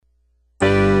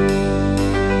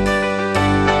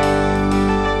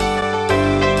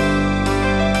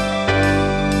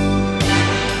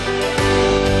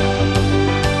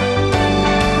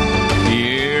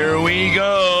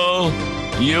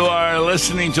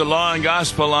listening to Law and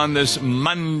Gospel on this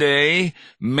Monday,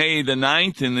 May the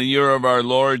 9th, in the year of our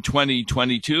Lord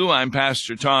 2022. I'm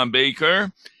Pastor Tom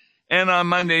Baker, and on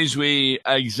Mondays we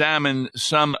examine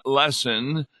some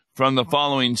lesson from the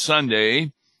following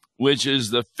Sunday, which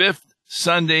is the fifth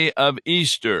Sunday of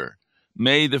Easter,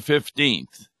 May the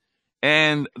 15th.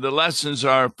 And the lessons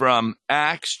are from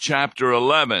Acts chapter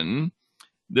 11.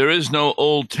 There is no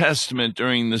Old Testament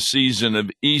during the season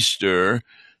of Easter.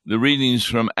 The readings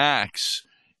from Acts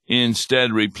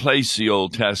instead replace the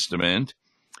Old Testament.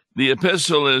 The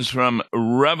epistle is from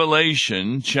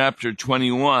Revelation chapter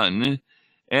 21,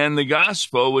 and the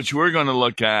gospel, which we're going to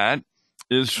look at,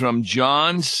 is from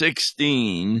John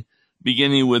 16,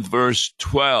 beginning with verse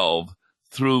 12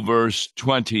 through verse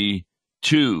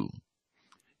 22.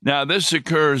 Now, this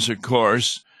occurs, of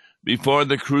course, before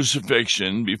the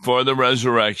crucifixion, before the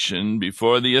resurrection,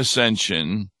 before the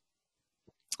ascension.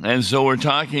 And so we're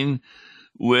talking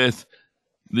with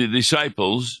the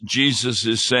disciples. Jesus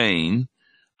is saying,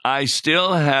 I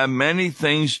still have many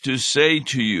things to say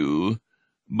to you,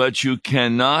 but you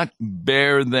cannot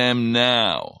bear them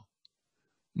now.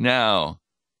 Now,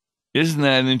 isn't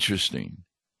that interesting?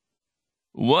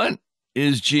 What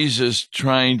is Jesus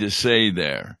trying to say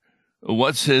there?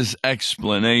 What's his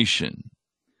explanation?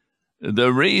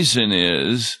 The reason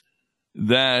is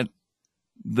that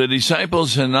the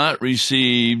disciples had not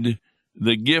received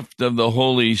the gift of the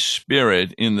Holy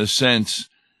Spirit in the sense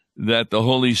that the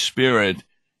Holy Spirit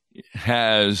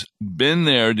has been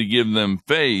there to give them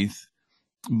faith,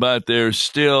 but they're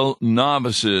still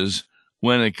novices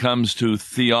when it comes to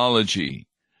theology.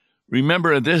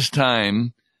 Remember, at this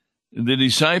time, the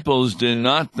disciples did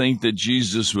not think that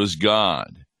Jesus was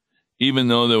God, even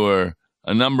though there were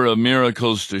a number of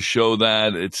miracles to show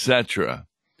that, etc.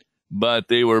 But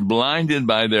they were blinded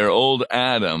by their old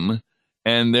Adam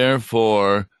and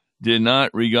therefore did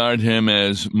not regard him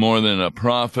as more than a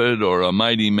prophet or a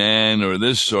mighty man or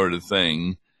this sort of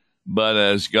thing, but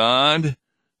as God.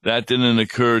 That didn't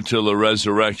occur till the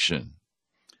resurrection.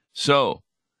 So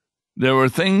there were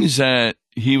things that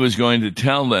he was going to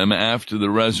tell them after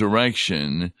the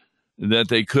resurrection that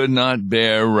they could not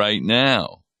bear right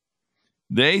now.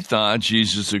 They thought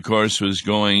Jesus, of course, was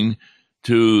going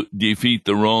to defeat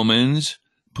the Romans,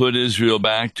 put Israel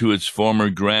back to its former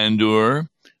grandeur,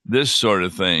 this sort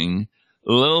of thing.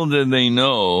 Little did they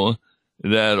know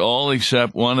that all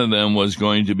except one of them was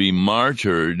going to be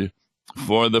martyred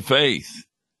for the faith.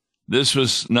 This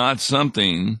was not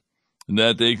something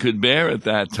that they could bear at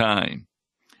that time.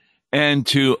 And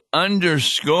to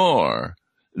underscore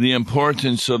the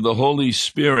importance of the Holy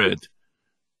Spirit,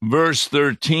 verse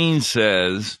 13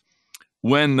 says,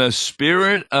 when the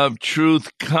Spirit of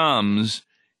truth comes,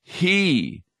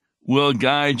 he will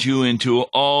guide you into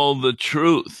all the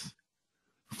truth.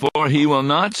 For he will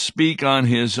not speak on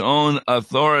his own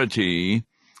authority,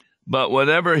 but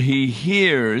whatever he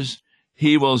hears,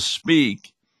 he will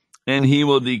speak, and he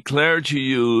will declare to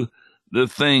you the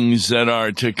things that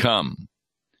are to come.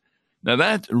 Now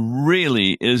that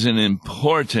really is an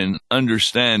important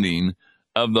understanding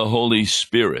of the Holy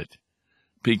Spirit,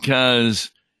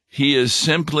 because he is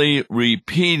simply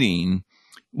repeating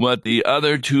what the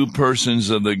other two persons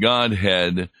of the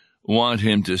Godhead want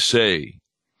him to say.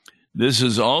 This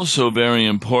is also very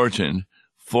important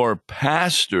for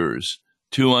pastors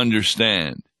to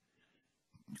understand.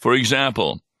 For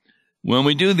example, when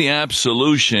we do the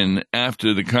absolution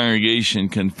after the congregation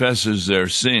confesses their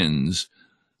sins,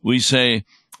 we say,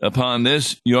 upon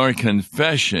this your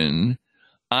confession,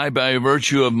 I, by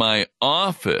virtue of my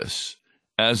office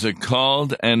as a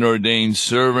called and ordained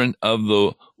servant of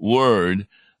the word,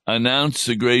 announce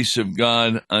the grace of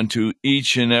God unto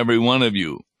each and every one of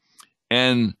you.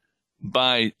 And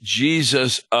by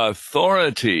Jesus'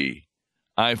 authority,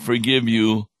 I forgive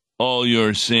you all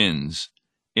your sins,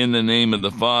 in the name of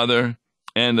the Father,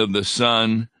 and of the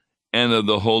Son, and of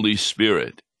the Holy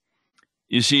Spirit.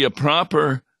 You see, a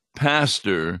proper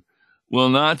pastor will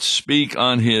not speak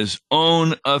on his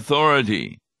own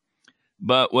authority,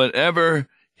 but whatever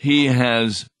he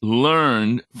has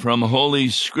learned from Holy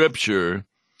Scripture,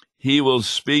 he will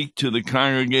speak to the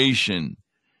congregation,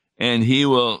 and he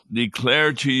will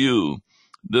declare to you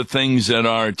the things that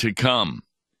are to come.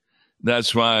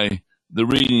 That's why the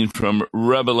reading from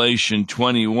Revelation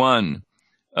 21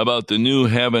 about the new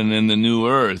heaven and the new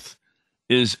earth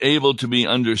is able to be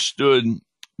understood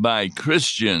by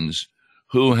Christians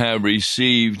who have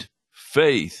received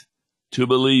faith to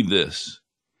believe this.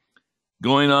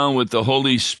 Going on with the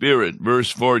Holy Spirit, verse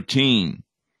 14,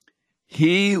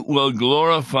 he will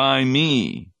glorify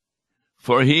me,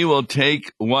 for he will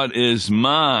take what is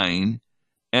mine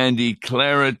and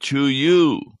declare it to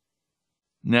you.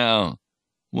 Now,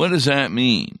 what does that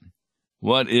mean?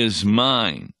 What is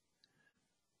mine?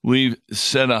 We've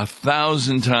said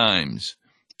 1,000 times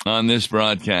on this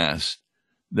broadcast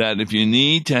that if you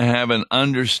need to have an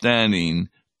understanding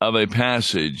of a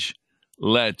passage,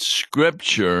 let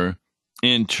Scripture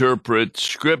interpret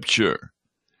Scripture.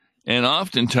 And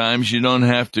oftentimes you don't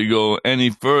have to go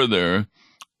any further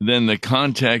than the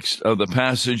context of the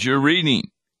passage you're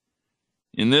reading.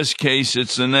 In this case,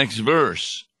 it's the next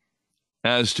verse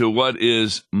as to what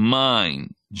is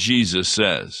mine, Jesus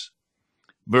says.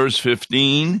 Verse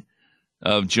 15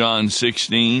 of John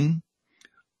 16,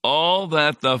 all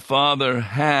that the Father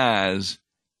has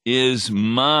is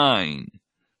mine.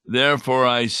 Therefore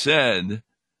I said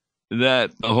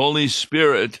that the Holy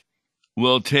Spirit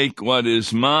will take what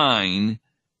is mine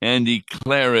and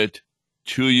declare it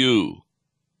to you.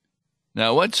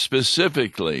 Now, what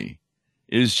specifically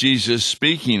is Jesus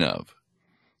speaking of?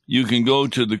 You can go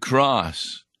to the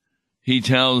cross. He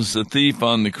tells the thief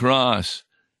on the cross,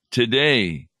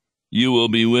 today you will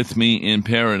be with me in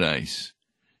paradise.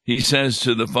 He says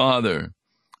to the Father,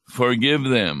 forgive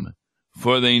them,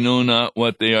 for they know not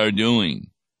what they are doing.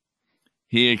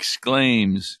 He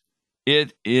exclaims,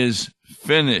 it is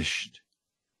finished.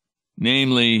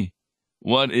 Namely,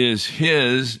 what is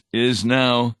his is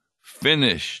now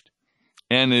finished.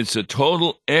 And it's a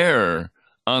total error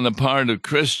on the part of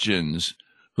Christians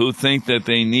who think that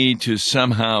they need to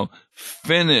somehow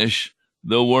finish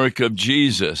the work of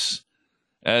Jesus,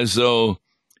 as though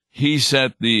he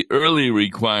set the early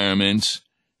requirements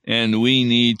and we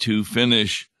need to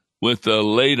finish with the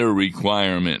later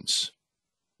requirements.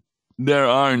 There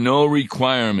are no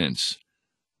requirements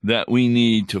that we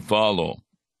need to follow.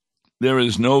 There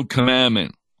is no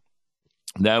commandment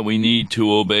that we need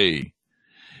to obey.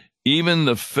 Even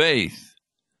the faith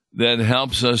that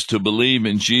helps us to believe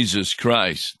in Jesus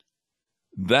Christ,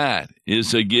 that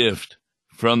is a gift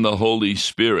from the Holy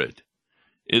Spirit.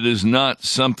 It is not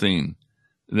something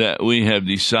that we have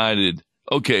decided,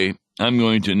 okay, I'm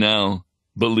going to now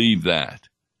believe that.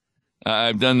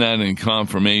 I've done that in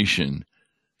confirmation,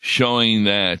 showing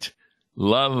that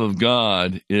love of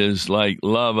God is like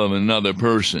love of another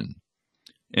person.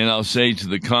 And I'll say to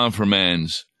the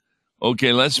confirmands,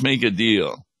 okay, let's make a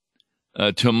deal.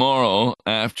 Tomorrow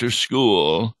after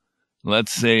school,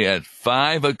 let's say at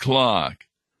 5 o'clock,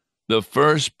 the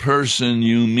first person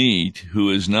you meet who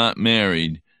is not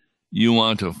married, you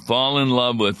want to fall in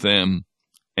love with them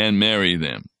and marry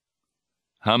them.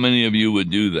 How many of you would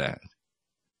do that?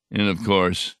 And of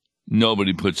course,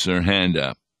 nobody puts their hand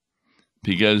up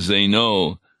because they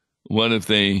know, what if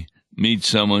they meet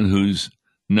someone who's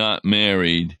not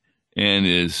married and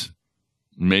is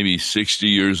maybe 60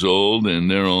 years old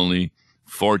and they're only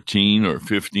 14 or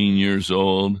 15 years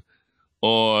old,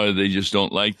 or they just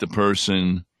don't like the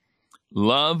person.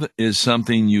 Love is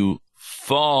something you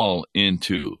fall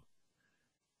into.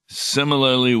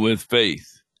 Similarly with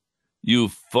faith, you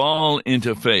fall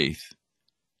into faith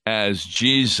as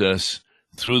Jesus,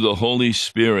 through the Holy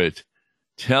Spirit,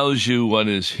 tells you what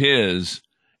is his,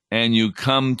 and you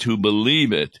come to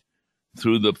believe it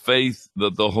through the faith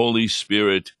that the Holy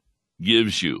Spirit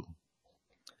gives you.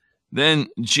 Then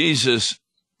Jesus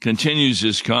continues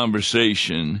this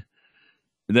conversation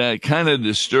that kind of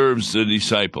disturbs the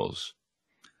disciples.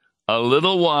 A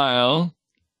little while,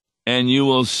 and you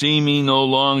will see me no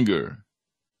longer.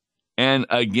 And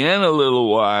again a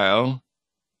little while,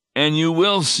 and you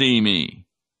will see me.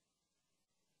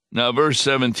 Now, verse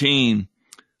 17,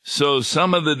 so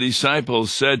some of the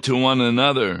disciples said to one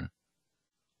another,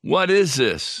 what is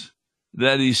this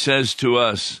that he says to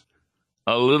us,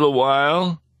 a little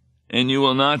while, and you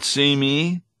will not see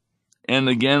me, and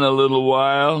again a little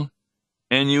while,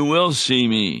 and you will see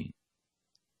me?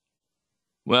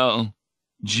 Well,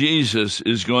 Jesus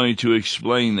is going to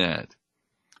explain that,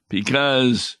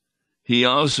 because he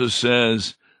also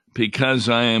says, because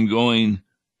I am going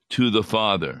to the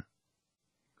Father.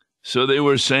 So they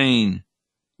were saying,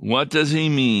 what does he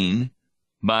mean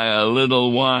by a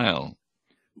little while?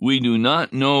 We do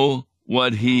not know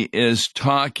what he is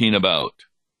talking about.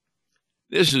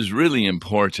 This is really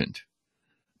important,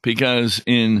 because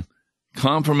in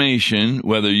confirmation,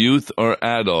 whether youth or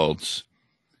adults,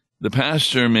 the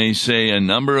pastor may say a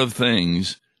number of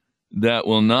things that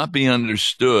will not be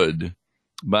understood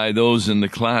by those in the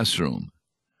classroom.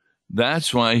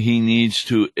 That's why he needs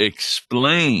to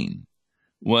explain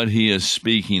what he is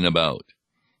speaking about.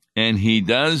 And he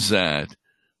does that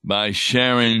by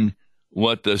sharing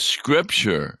what the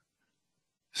Scripture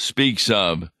speaks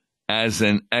of as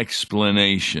an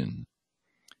explanation.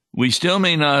 We still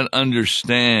may not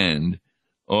understand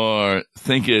or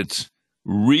think it's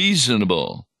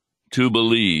reasonable to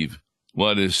believe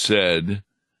what is said,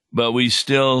 but we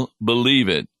still believe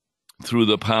it through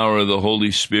the power of the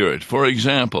Holy Spirit. For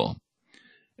example,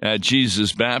 at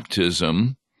Jesus'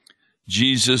 baptism,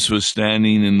 Jesus was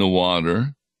standing in the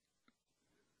water.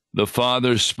 The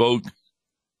Father spoke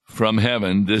from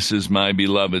heaven, "This is my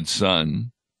beloved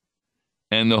Son."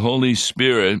 And the Holy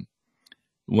Spirit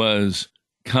was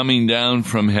coming down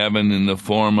from heaven in the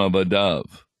form of a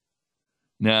dove.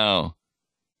 Now,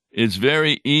 it's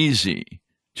very easy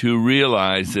to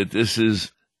realize that this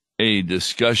is a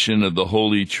discussion of the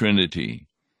Holy Trinity,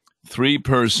 three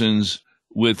persons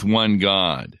with one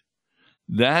God.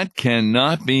 That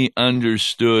cannot be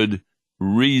understood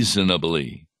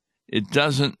reasonably. It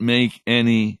doesn't make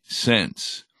any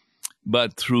sense.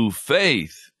 But through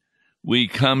faith, we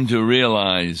come to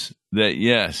realize that,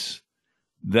 yes,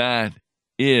 that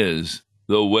is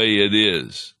the way it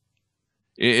is.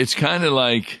 It's kind of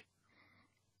like,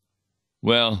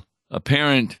 well, a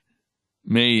parent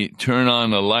may turn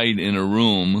on a light in a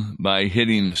room by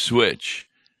hitting a switch,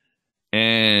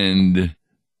 and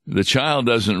the child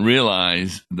doesn't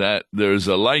realize that there's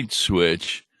a light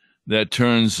switch that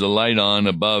turns the light on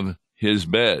above his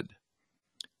bed.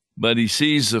 But he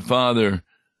sees the father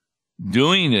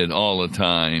doing it all the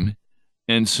time,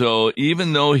 and so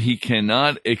even though he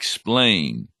cannot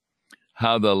explain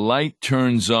how the light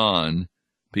turns on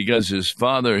because his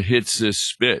father hits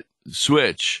this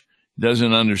switch,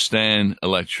 doesn't understand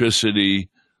electricity,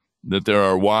 that there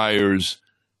are wires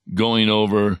going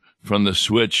over from the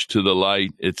switch to the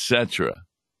light, etc.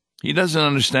 He doesn't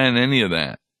understand any of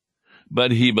that,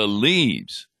 but he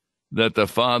believes that the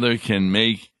Father can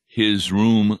make his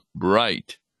room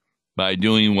bright by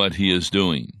doing what he is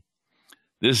doing.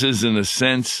 This is, in a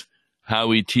sense, how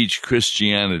we teach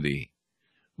Christianity.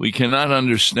 We cannot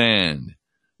understand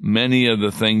many of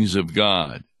the things of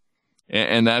God.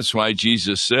 And that's why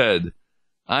Jesus said,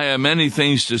 "I have many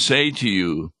things to say to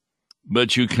you,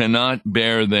 but you cannot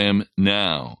bear them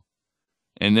now."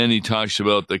 And then he talks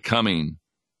about the coming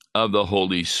of the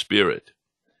Holy Spirit.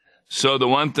 So the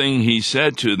one thing he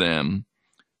said to them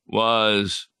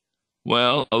was,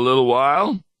 "Well, a little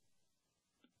while,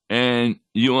 and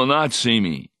you will not see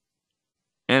me.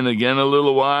 And again a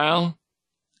little while,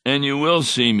 and you will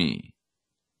see me,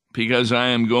 because I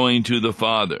am going to the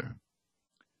Father."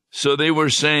 So they were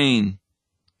saying,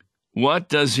 what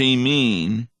does he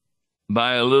mean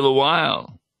by a little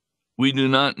while? We do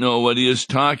not know what he is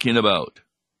talking about.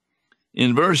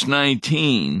 In verse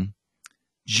 19,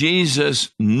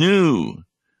 Jesus knew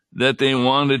that they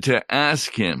wanted to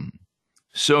ask him.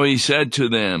 So he said to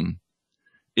them,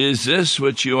 "Is this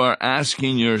what you are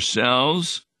asking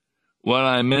yourselves? What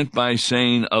I meant by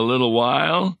saying a little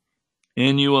while,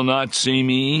 and you will not see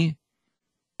me?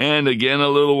 And again a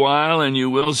little while, and you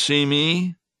will see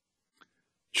me?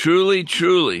 Truly,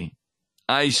 truly,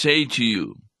 I say to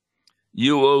you,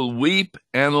 you will weep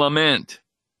and lament,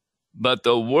 but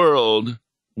the world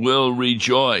will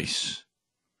rejoice.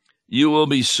 You will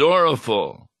be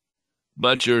sorrowful,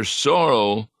 but your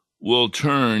sorrow will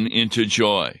turn into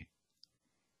joy."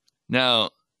 Now,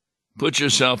 put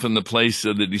yourself in the place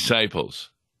of the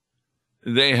disciples.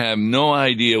 They have no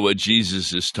idea what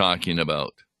Jesus is talking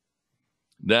about.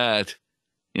 That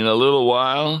in a little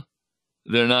while,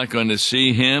 they're not going to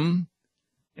see him,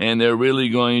 and they're really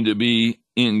going to be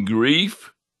in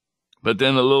grief. But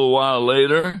then a little while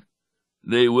later,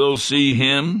 they will see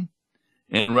him,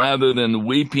 and rather than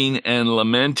weeping and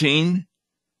lamenting,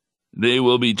 they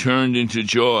will be turned into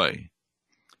joy.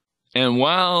 And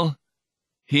while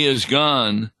he is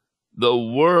gone, the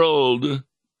world,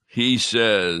 he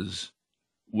says,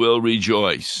 will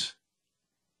rejoice.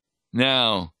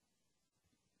 Now,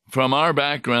 from our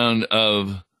background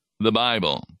of the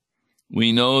Bible,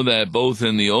 we know that both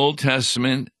in the Old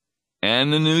Testament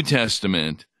and the New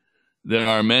Testament, there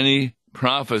are many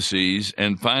prophecies,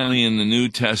 and finally in the New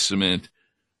Testament,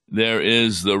 there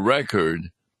is the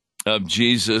record of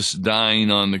Jesus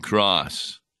dying on the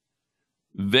cross.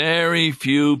 Very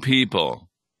few people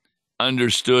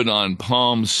understood on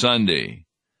Palm Sunday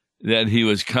that he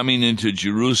was coming into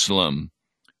Jerusalem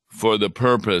for the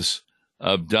purpose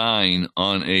of dying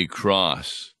on a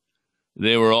cross.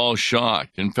 They were all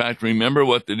shocked. In fact, remember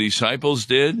what the disciples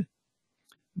did?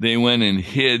 They went and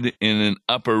hid in an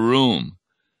upper room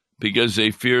because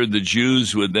they feared the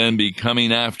Jews would then be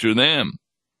coming after them,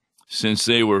 since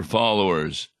they were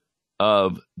followers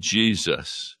of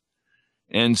Jesus.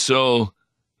 And so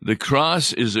the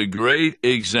cross is a great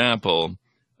example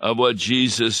of what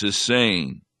Jesus is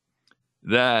saying,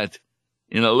 that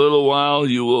in a little while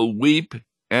you will weep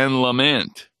and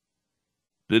lament.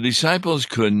 The disciples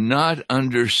could not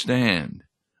understand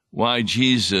why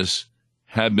Jesus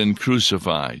had been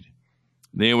crucified.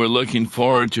 They were looking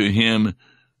forward to him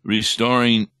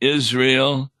restoring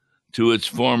Israel to its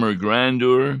former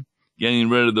grandeur, getting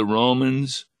rid of the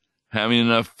Romans, having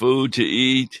enough food to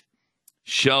eat,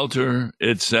 shelter,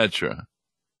 etc.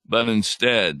 But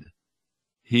instead,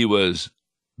 he was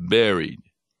buried.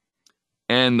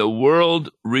 And the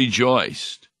world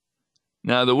rejoiced.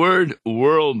 Now, the word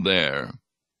world there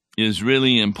is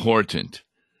really important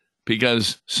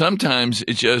because sometimes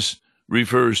it just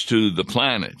refers to the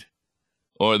planet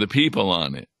or the people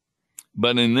on it.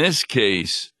 But in this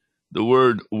case, the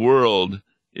word world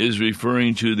is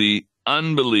referring to the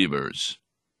unbelievers.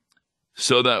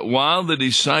 So that while the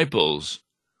disciples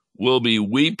will be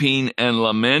weeping and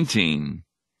lamenting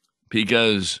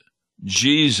because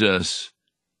Jesus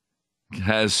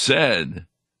has said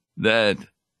that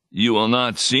you will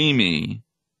not see me,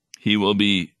 he will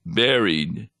be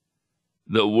buried,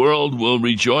 the world will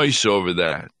rejoice over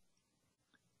that.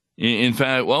 In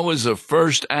fact, what was the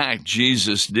first act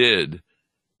Jesus did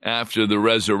after the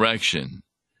resurrection?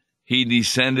 He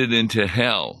descended into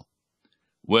hell,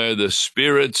 where the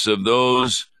spirits of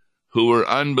those who were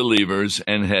unbelievers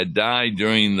and had died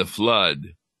during the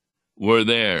flood were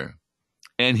there.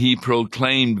 And he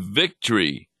proclaimed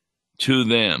victory to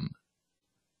them.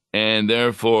 And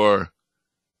therefore,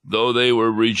 though they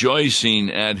were rejoicing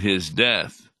at his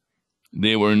death,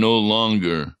 they were no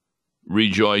longer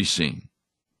rejoicing.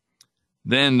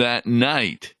 Then that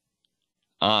night,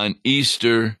 on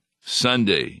Easter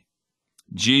Sunday,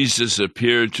 Jesus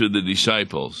appeared to the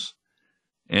disciples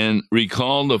and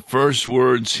recall the first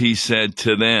words he said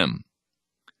to them: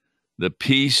 "The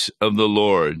peace of the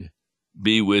Lord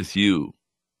be with you."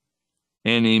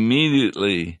 And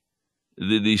immediately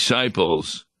the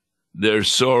disciples, their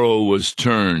sorrow was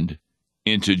turned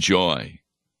into joy.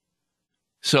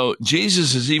 So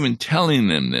Jesus is even telling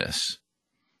them this.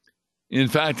 In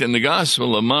fact, in the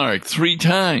Gospel of Mark, 3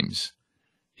 times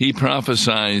he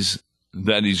prophesies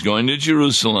that he's going to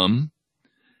Jerusalem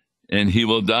and he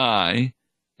will die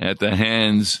at the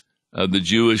hands of the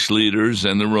Jewish leaders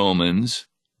and the Romans,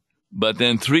 but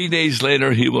then 3 days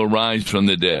later he will rise from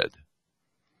the dead.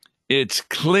 It's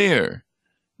clear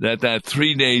that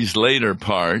 3 days later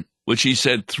part, which he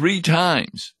said 3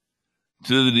 times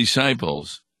to the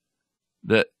disciples,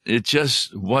 that it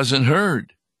just wasn't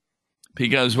heard.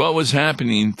 Because what was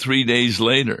happening 3 days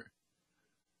later?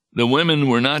 The women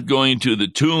were not going to the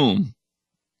tomb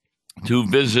to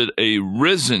visit a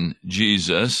risen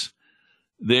Jesus.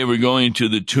 They were going to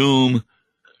the tomb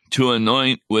to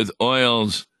anoint with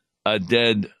oils a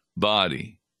dead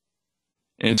body.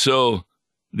 And so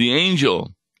the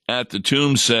angel at the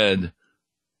tomb said,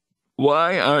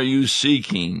 "Why are you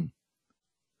seeking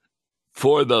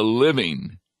for the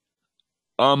living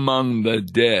among the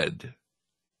dead?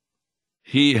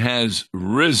 He has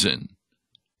risen.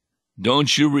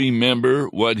 Don't you remember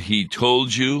what he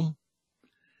told you?"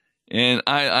 And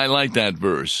I like that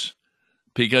verse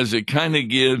because it kind of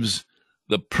gives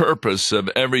the purpose of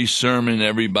every sermon,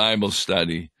 every Bible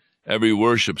study, every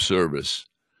worship service,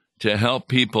 to help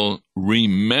people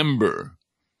remember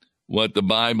what the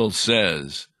Bible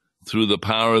says through the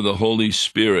power of the Holy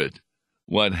Spirit,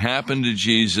 what happened to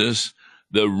Jesus,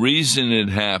 the reason it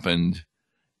happened,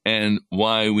 and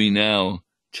why we now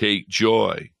take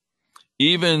joy.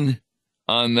 Even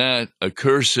on that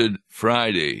accursed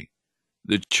Friday,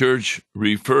 the church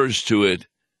refers to it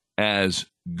as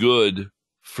Good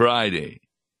Friday,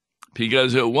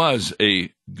 because it was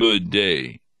a good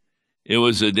day. It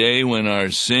was a day when our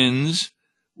sins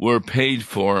were paid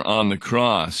for on the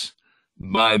cross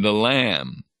by the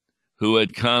Lamb who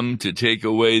had come to take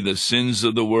away the sins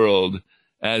of the world,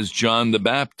 as John the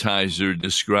Baptizer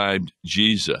described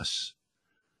Jesus.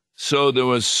 So there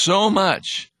was so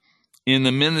much in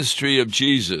the ministry of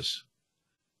Jesus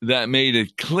that made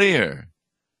it clear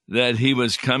that he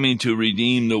was coming to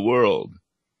redeem the world.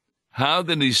 How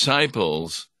the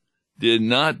disciples did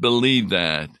not believe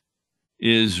that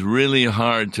is really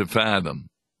hard to fathom.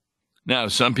 Now,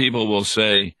 some people will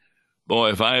say,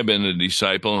 boy, if I had been a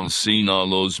disciple and seen all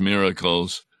those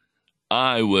miracles,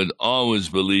 I would always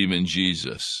believe in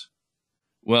Jesus.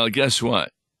 Well, guess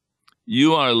what?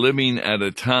 You are living at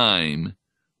a time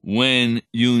when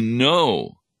you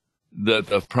know that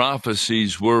the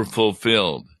prophecies were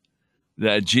fulfilled,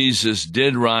 that Jesus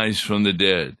did rise from the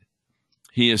dead.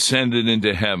 He ascended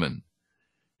into heaven.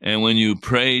 And when you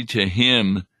pray to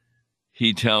him,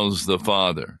 he tells the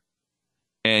Father.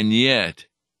 And yet,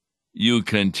 you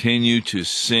continue to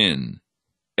sin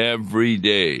every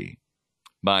day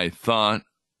by thought,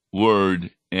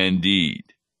 word, and deed.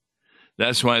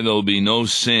 That's why there will be no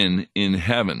sin in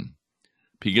heaven.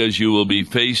 because you will be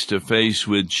face to face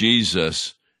with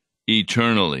Jesus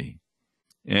eternally.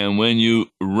 And when you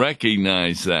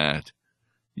recognize that,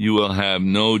 you will have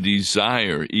no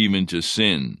desire even to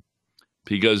sin.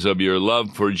 Because of your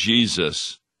love for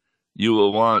Jesus, you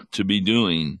will want to be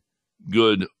doing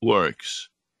good works.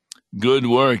 Good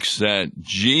works that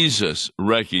Jesus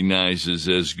recognizes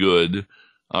as good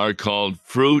are called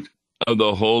fruit of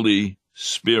the Holy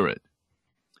Spirit.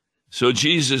 So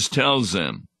Jesus tells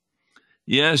them,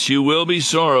 yes, you will be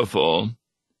sorrowful,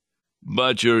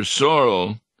 but your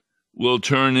sorrow will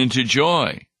turn into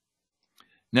joy.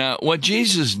 Now, what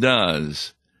Jesus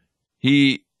does,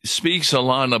 he speaks a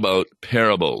lot about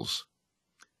parables.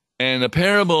 And a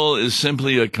parable is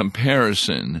simply a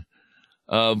comparison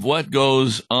of what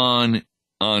goes on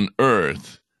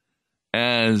earth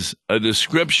as a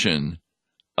description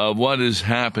of what is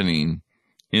happening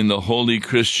in the Holy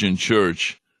Christian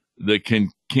Church, the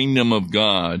kingdom of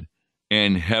God,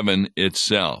 and heaven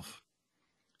itself.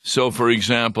 So, for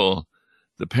example,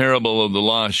 the parable of the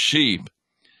lost sheep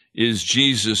is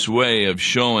Jesus' way of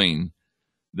showing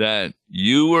that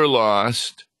you were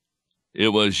lost, it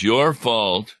was your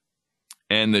fault,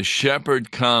 and the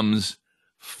shepherd comes,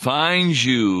 finds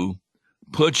you,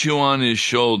 puts you on his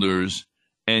shoulders,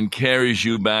 and carries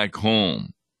you back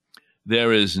home.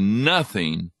 There is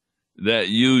nothing that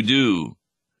you do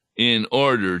in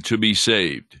order to be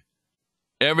saved.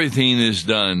 Everything is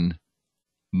done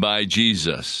by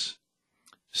Jesus.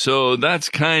 So that's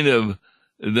kind of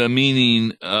the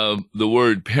meaning of the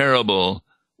word parable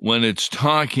when it's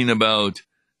talking about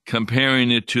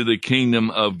comparing it to the kingdom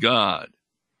of God.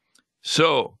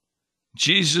 So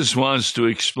Jesus wants to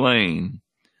explain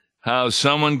how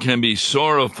someone can be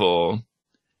sorrowful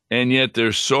and yet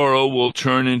their sorrow will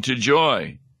turn into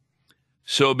joy.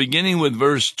 So beginning with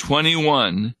verse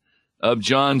 21 of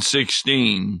John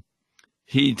 16,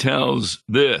 he tells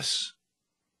this: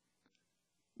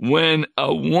 when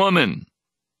a woman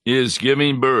is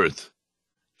giving birth,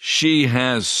 she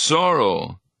has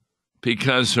sorrow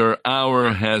because her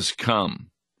hour has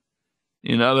come.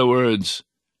 In other words,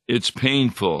 it's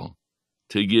painful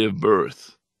to give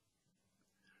birth.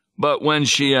 But when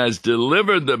she has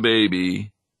delivered the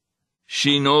baby,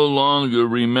 she no longer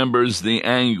remembers the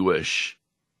anguish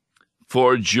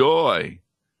for joy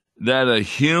that a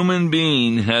human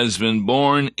being has been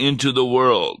born into the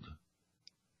world.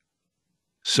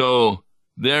 So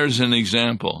there's an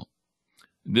example.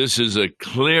 This is a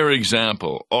clear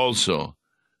example also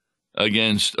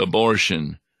against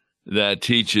abortion that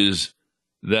teaches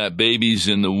that babies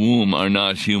in the womb are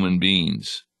not human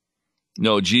beings.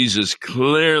 No, Jesus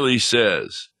clearly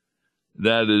says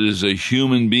that it is a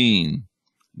human being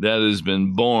that has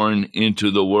been born into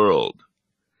the world.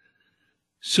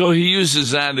 So he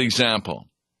uses that example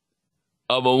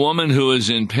of a woman who is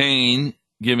in pain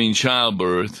giving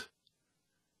childbirth,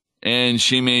 and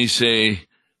she may say,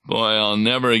 boy, I'll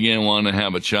never again want to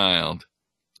have a child.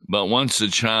 But once the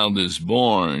child is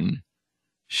born,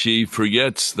 she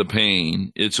forgets the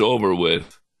pain, it's over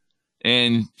with,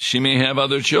 and she may have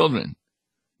other children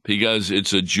because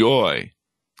it's a joy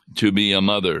to be a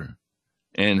mother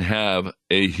and have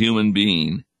a human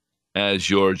being as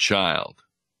your child.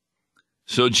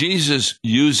 So Jesus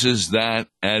uses that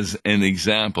as an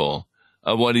example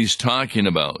of what he's talking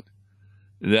about,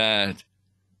 that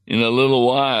in a little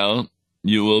while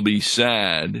you will be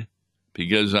sad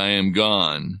because I am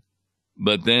gone,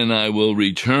 but then I will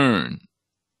return.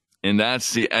 And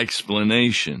that's the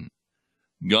explanation.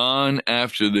 Gone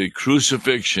after the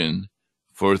crucifixion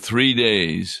for 3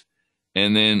 days,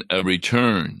 and then a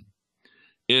return.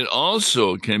 It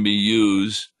also can be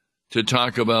used to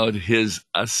talk about his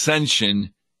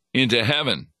ascension into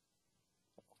heaven.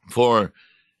 For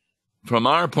from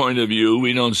our point of view,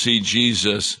 we don't see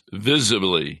Jesus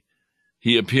visibly.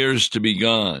 He appears to be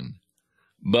gone,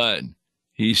 but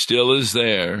he still is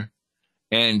there,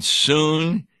 and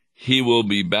soon he will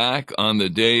be back on the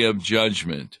day of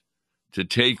judgment to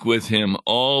take with him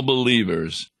all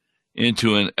believers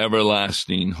into an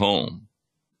everlasting home.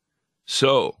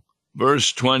 So,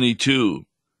 verse 22,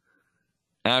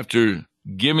 after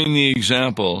giving the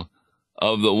example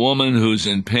of the woman who's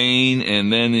in pain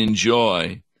and then in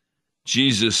joy,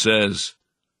 Jesus says,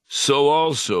 so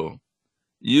also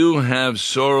you have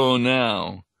sorrow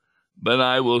now, but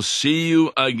I will see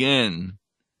you again,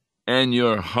 and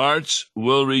your hearts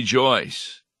will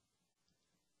rejoice.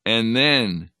 And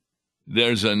then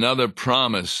there's another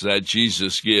promise that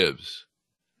Jesus gives.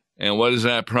 And what does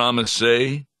that promise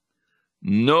say?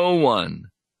 No one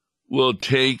will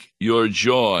take your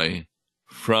joy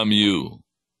from you.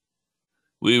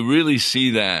 We really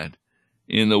see that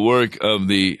in the work of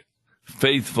the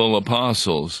faithful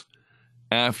apostles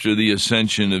after the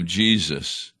ascension of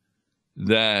Jesus,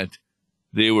 that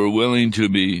they were willing to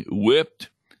be whipped,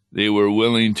 they were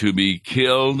willing to be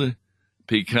killed,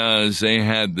 because they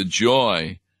had the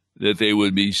joy that they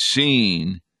would be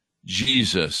seeing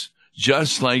Jesus,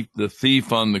 just like the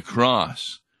thief on the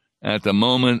cross, at the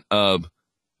moment of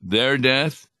their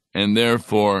death, and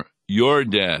therefore your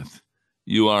death.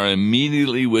 You are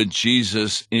immediately with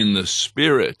Jesus in the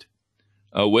Spirit,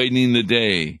 awaiting the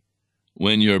day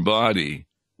when your body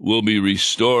will be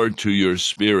restored to your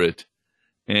spirit,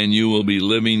 and you will be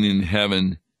living in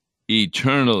heaven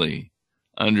eternally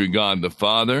under God the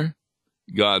Father,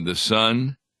 God the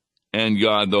Son, and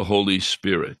God the Holy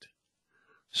Spirit.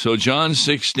 So John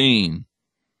 16,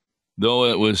 though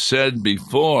it was said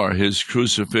before his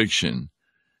crucifixion,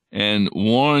 and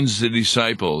warns the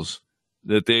disciples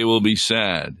that they will be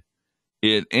sad,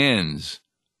 it ends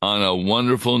on a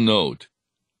wonderful note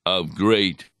of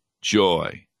great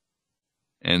joy.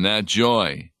 And that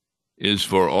joy is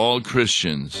for all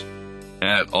Christians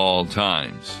at all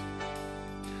times.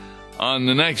 On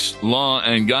the next Law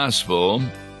and Gospel,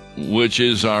 which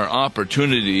is our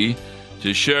opportunity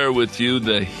to share with you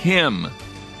the hymn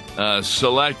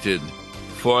selected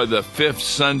for the fifth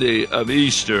Sunday of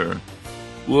Easter,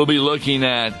 we'll be looking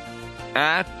at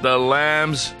the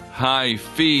Lamb's High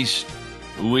Feast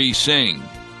We Sing.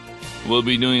 We'll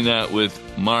be doing that with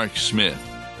Mark Smith.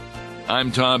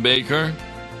 I'm Tom Baker.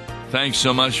 Thanks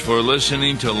so much for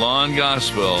listening to Law and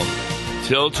Gospel.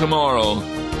 Till tomorrow,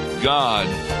 God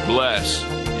bless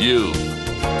you.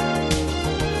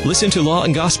 Listen to Law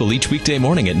and Gospel each weekday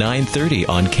morning at 9:30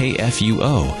 on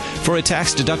KFUO. For a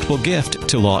tax-deductible gift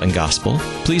to Law and Gospel,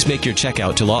 please make your check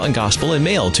out to Law and Gospel and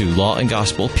mail to Law and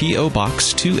Gospel, P.O.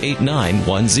 Box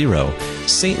 28910,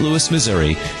 St. Louis,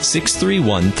 Missouri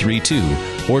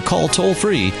 63132, or call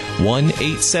toll-free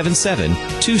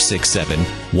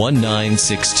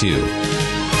 1-877-267-1962.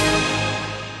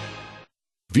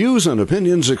 Views and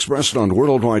opinions expressed on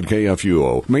Worldwide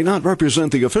KFUO may not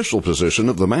represent the official position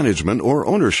of the management or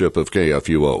ownership of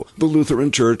KFUO, the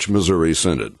Lutheran Church Missouri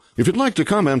Synod. If you'd like to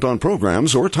comment on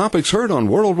programs or topics heard on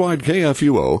Worldwide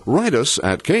KFUO, write us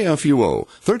at KFUO,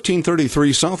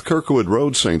 1333 South Kirkwood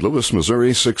Road, St. Louis,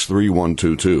 Missouri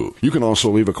 63122. You can also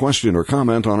leave a question or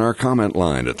comment on our comment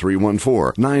line at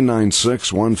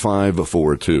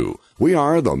 314-996-1542. We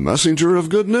are the messenger of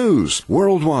good news,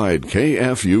 Worldwide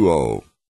KFUO.